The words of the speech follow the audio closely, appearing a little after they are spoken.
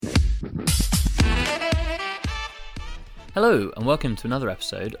Hello and welcome to another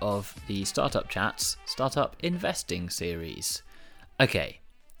episode of the Startup Chats Startup Investing series. Okay,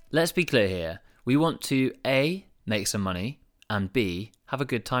 let's be clear here. We want to A, make some money, and B, have a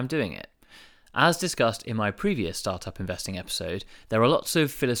good time doing it. As discussed in my previous startup investing episode, there are lots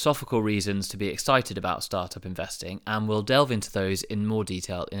of philosophical reasons to be excited about startup investing, and we'll delve into those in more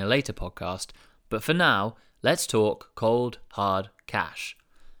detail in a later podcast. But for now, let's talk cold, hard cash.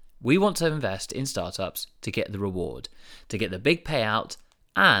 We want to invest in startups to get the reward, to get the big payout,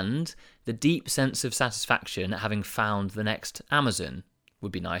 and the deep sense of satisfaction at having found the next Amazon.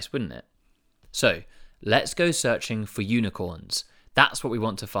 Would be nice, wouldn't it? So, let's go searching for unicorns. That's what we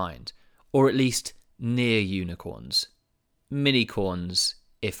want to find. Or at least near unicorns. Minicorns,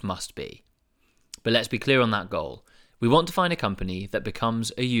 if must be. But let's be clear on that goal. We want to find a company that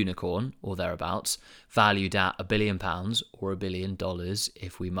becomes a unicorn, or thereabouts, valued at £1 billion or $1 billion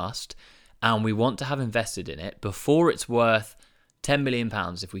if we must, and we want to have invested in it before it's worth £10 million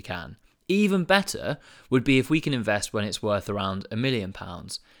if we can. Even better would be if we can invest when it's worth around £1 million.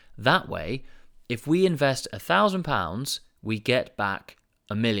 That way, if we invest £1,000, we get back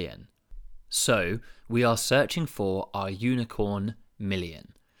 £1 million. So, we are searching for our unicorn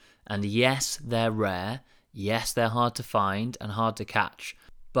million. And yes, they're rare. Yes, they're hard to find and hard to catch,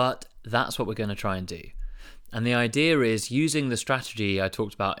 but that's what we're going to try and do. And the idea is, using the strategy I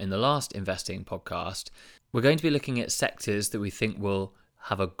talked about in the last investing podcast, we're going to be looking at sectors that we think will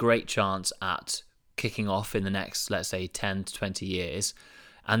have a great chance at kicking off in the next, let's say, 10 to 20 years,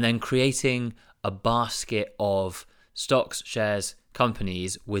 and then creating a basket of stocks, shares,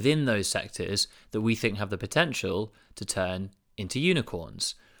 companies within those sectors that we think have the potential to turn into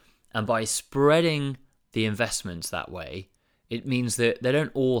unicorns. And by spreading the investments that way, it means that they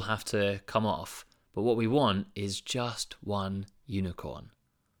don't all have to come off, but what we want is just one unicorn.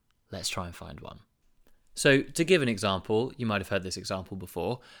 Let's try and find one. So to give an example, you might have heard this example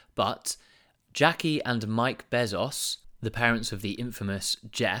before, but Jackie and Mike Bezos, the parents of the infamous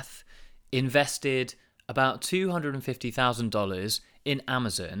Jeff, invested about $250,000 in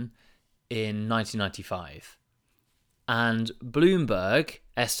Amazon in 1995. And Bloomberg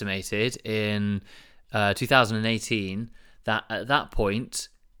estimated in 2018 that at that point,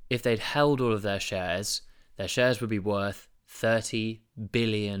 if they'd held all of their shares would be worth $30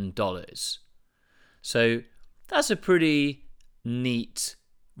 billion. So that's a pretty neat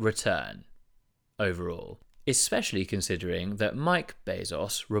return overall, especially considering that Mike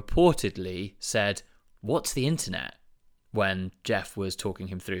Bezos reportedly said, "What's the internet?" when Jeff was talking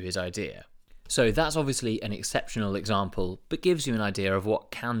him through his idea. So that's obviously an exceptional example, but gives you an idea of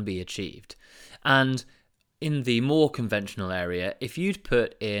what can be achieved. And in the more conventional area, if you'd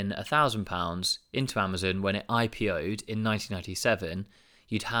put in £1,000 into Amazon when it IPO'd in 1997,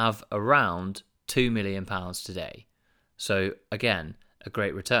 you'd have around £2 million today. So again, a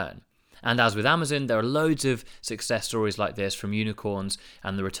great return. And as with Amazon, there are loads of success stories like this from unicorns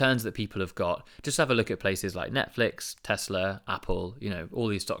and the returns that people have got. Just have a look at places like Netflix, Tesla, Apple, all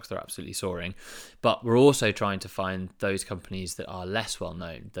these stocks that are absolutely soaring. But we're also trying to find those companies that are less well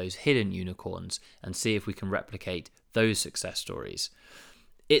known, those hidden unicorns, and see if we can replicate those success stories.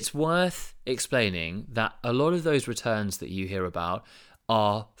 It's worth explaining that a lot of those returns that you hear about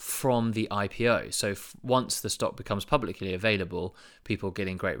are from the IPO. So once the stock becomes publicly available, people are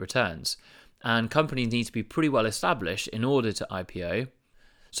getting great returns. And companies need to be pretty well established in order to IPO.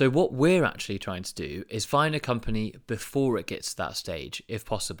 So what we're actually trying to do is find a company before it gets to that stage, if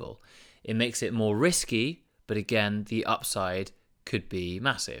possible. It makes it more risky, but again, the upside could be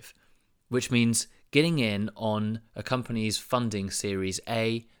massive, which means getting in on a company's funding series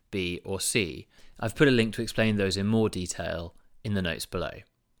A, B, or C. I've put a link to explain those in more detail in the notes below.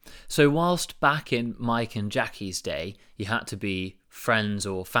 So whilst back in Mike and Jackie's day, you had to be friends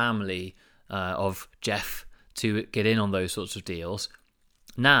or family of Jeff to get in on those sorts of deals,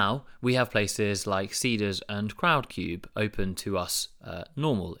 now we have places like Seedrs and Crowdcube open to us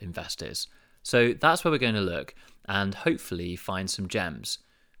normal investors. So that's where we're going to look and hopefully find some gems.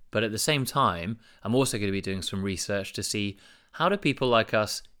 But at the same time, I'm also going to be doing some research to see how do people like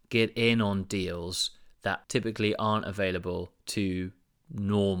us get in on deals that typically aren't available to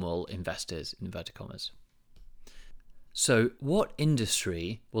normal investors, in inverted commas. So what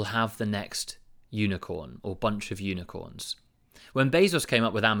industry will have the next unicorn or bunch of unicorns? When Bezos came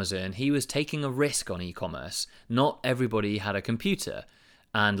up with Amazon, he was taking a risk on e-commerce. Not everybody had a computer.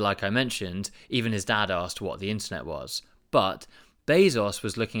 And like I mentioned, even his dad asked what the internet was. But Bezos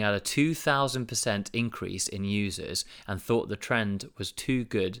was looking at a 2,000% increase in users and thought the trend was too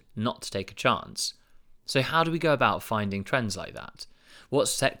good not to take a chance. So how do we go about finding trends like that? What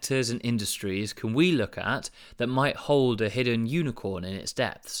sectors and industries can we look at that might hold a hidden unicorn in its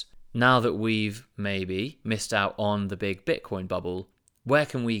depths? Now that we've maybe missed out on the big Bitcoin bubble, where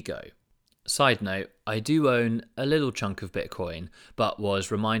can we go? Side note, I do own a little chunk of Bitcoin, but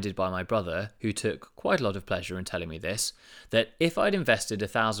was reminded by my brother, who took quite a lot of pleasure in telling me this, that if I'd invested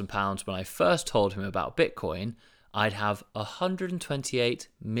 £1,000 when I first told him about Bitcoin, I'd have £128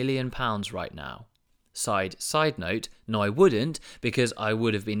 million right now. Side note, no I wouldn't, because I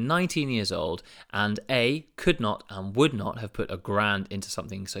would have been 19 years old and A, could not and would not have put £1,000 into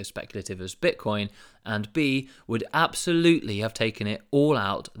something so speculative as Bitcoin, and B, would absolutely have taken it all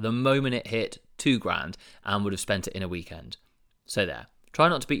out the moment it hit £2,000 and would have spent it in a weekend. So there, try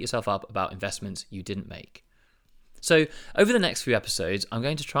not to beat yourself up about investments you didn't make. So over the next few episodes, I'm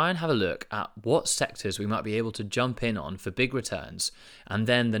going to try and have a look at what sectors we might be able to jump in on for big returns. And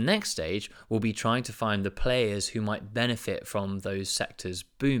then the next stage will be trying to find the players who might benefit from those sectors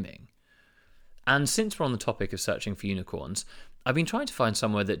booming. And since we're on the topic of searching for unicorns, I've been trying to find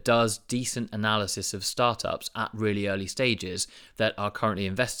somewhere that does decent analysis of startups at really early stages that are currently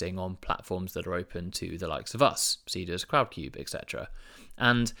investing on platforms that are open to the likes of us, Seedrs, Crowdcube, etc.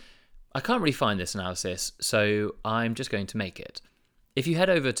 And I can't really find this analysis, so I'm just going to make it. If you head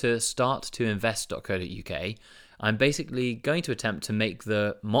over to starttoinvest.co.uk, I'm basically going to attempt to make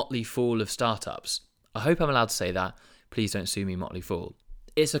the motley fool of startups. I hope I'm allowed to say that. Please don't sue me, motley fool.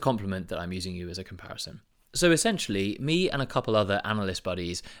 It's a compliment that I'm using you as a comparison. So essentially, me and a couple other analyst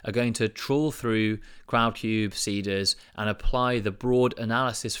buddies are going to trawl through Crowdcube, Seedrs, and apply the broad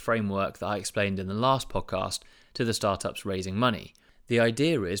analysis framework that I explained in the last podcast to the startups raising money. The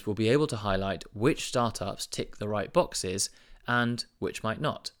idea is we'll be able to highlight which startups tick the right boxes and which might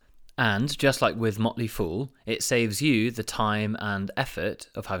not. And just like with Motley Fool, it saves you the time and effort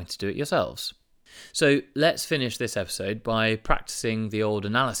of having to do it yourselves. So let's finish this episode by practicing the old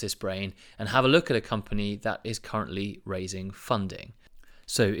analysis brain and have a look at a company that is currently raising funding.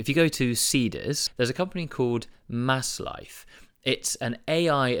 So if you go to Seedrs, there's a company called Maslife. It's an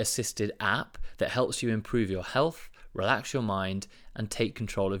AI-assisted app that helps you improve your health, relax your mind, and take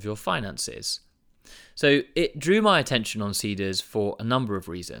control of your finances. So it drew my attention on Seedrs for a number of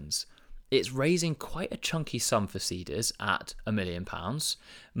reasons. It's raising quite a chunky sum for Seedrs at £1 million.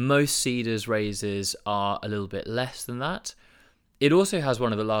 Most Seedrs raises are a little bit less than that. It also has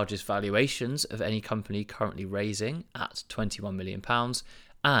one of the largest valuations of any company currently raising at £21 million,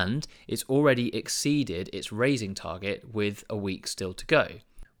 and it's already exceeded its raising target with a week still to go,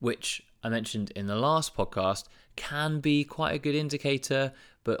 which I mentioned in the last podcast can be quite a good indicator,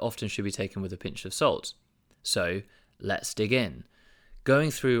 but often should be taken with a pinch of salt. So let's dig in.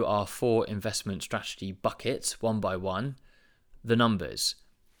 Going through our 4 investment strategy buckets one by one, the numbers.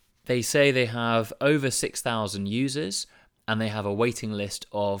 They say they have over 6,000 users and they have a waiting list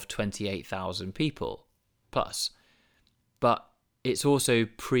of 28,000 people plus. But it's also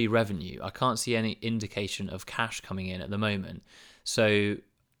pre-revenue. I can't see any indication of cash coming in at the moment. So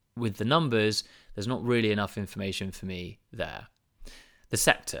with the numbers, there's not really enough information for me there. The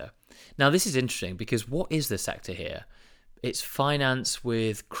sector. Now this is interesting because what is the sector here? It's finance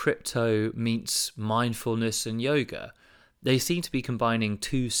with crypto meets mindfulness and yoga. They seem to be combining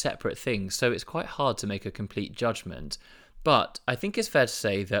 2 separate things, so it's quite hard to make a complete judgment. But I think it's fair to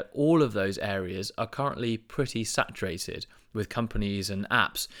say that all of those areas are currently pretty saturated with companies and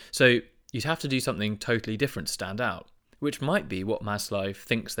apps. So you'd have to do something totally different to stand out, which might be what Maslife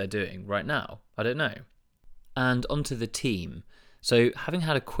thinks they're doing right now. I don't know. And onto the team. So having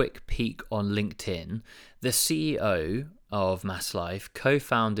had a quick peek on LinkedIn, the CEO of Maslife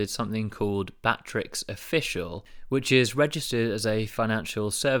co-founded something called Batrix Official, which is registered as a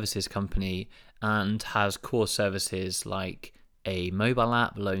financial services company and has core services like a mobile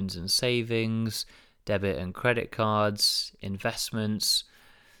app, loans and savings, debit and credit cards, investments.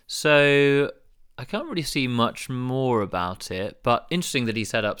 So I can't really see much more about it, but interesting that he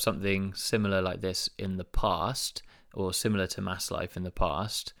set up something similar like this in the past, or similar to Maslife in the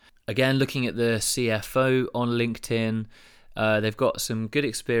past. Again, looking at the CFO on LinkedIn, they've got some good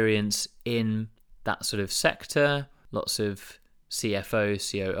experience in that sort of sector, lots of CFO,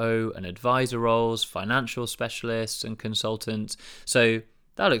 COO and advisor roles, financial specialists and consultants. So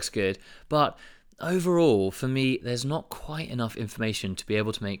that looks good. But overall, for me, there's not quite enough information to be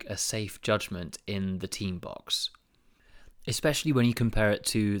able to make a safe judgment in the team box, especially when you compare it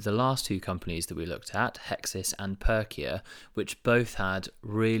to the last 2 companies that we looked at, Hexis and Perkia, which both had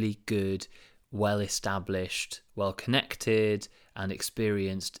really good, well-established, well-connected and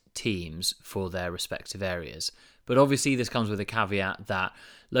experienced teams for their respective areas. But obviously this comes with a caveat that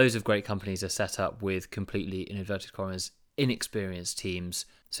loads of great companies are set up with completely, in inverted commas, inexperienced teams,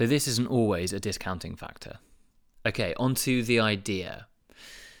 so this isn't always a discounting factor. Okay, onto the idea.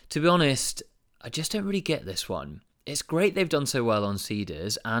 To be honest, I just don't really get this one. It's great they've done so well on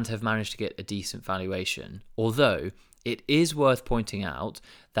Seedrs and have managed to get a decent valuation, although it is worth pointing out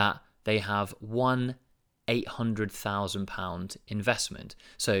that they have one £800,000 investment.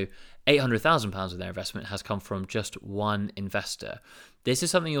 So £800,000 of their investment has come from just one investor. This is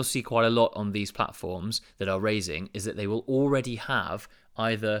something you'll see quite a lot on these platforms that are raising, is that they will already have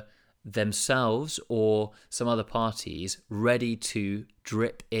either themselves or some other parties ready to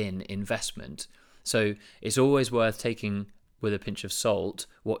drip in investment. So it's always worth taking with a pinch of salt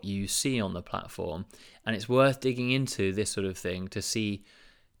what you see on the platform, and it's worth digging into this sort of thing to see,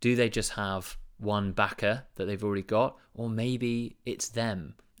 do they just have one backer that they've already got, or maybe it's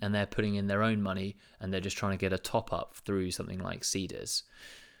them and they're putting in their own money and they're just trying to get a top up through something like Seedrs.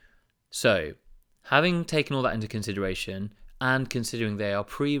 So having taken all that into consideration and considering they are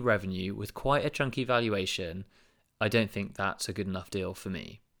pre-revenue with quite a chunky valuation, I don't think that's a good enough deal for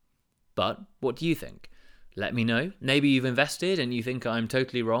me. But what do you think? Let me know. Maybe you've invested and you think I'm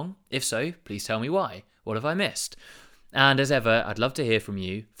totally wrong. If so, please tell me why. What have I missed? And as ever, I'd love to hear from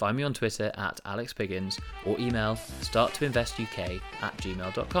you. Find me on Twitter @AlexPiggins or email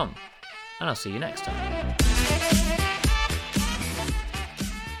starttoinvestuk@gmail.com. And I'll see you next time.